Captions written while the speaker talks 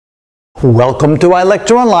Welcome to our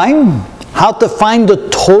lecture online, how to find the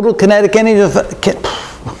total kinetic energy of,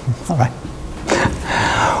 all right.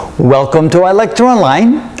 Welcome to our lecture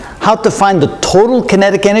online, how to find the total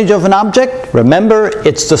kinetic energy of an object. Remember,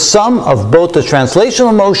 it's the sum of both the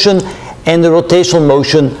translational motion and the rotational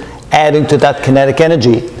motion adding to that kinetic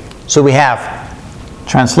energy. So we have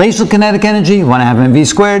translational kinetic energy, 1/2 mv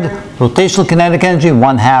squared, rotational kinetic energy,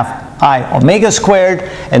 1/2 I omega squared,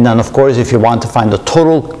 and then of course if you want to find the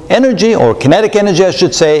total energy, or kinetic energy I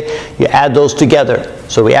should say, you add those together.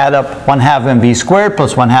 So we add up 1/2 mv squared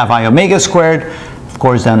plus 1/2 I omega squared. Of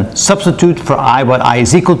course then substitute for I what I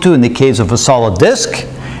is equal to in the case of a solid disk,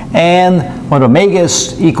 and what omega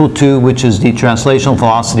is equal to, which is the translational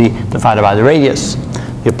velocity divided by the radius.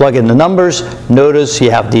 You plug in the numbers, notice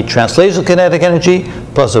you have the translational kinetic energy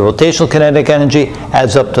plus the rotational kinetic energy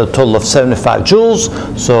adds up to a total of 75 joules.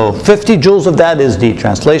 So 50 joules of that is the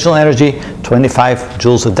translational energy, 25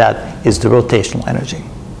 joules of that is the rotational energy.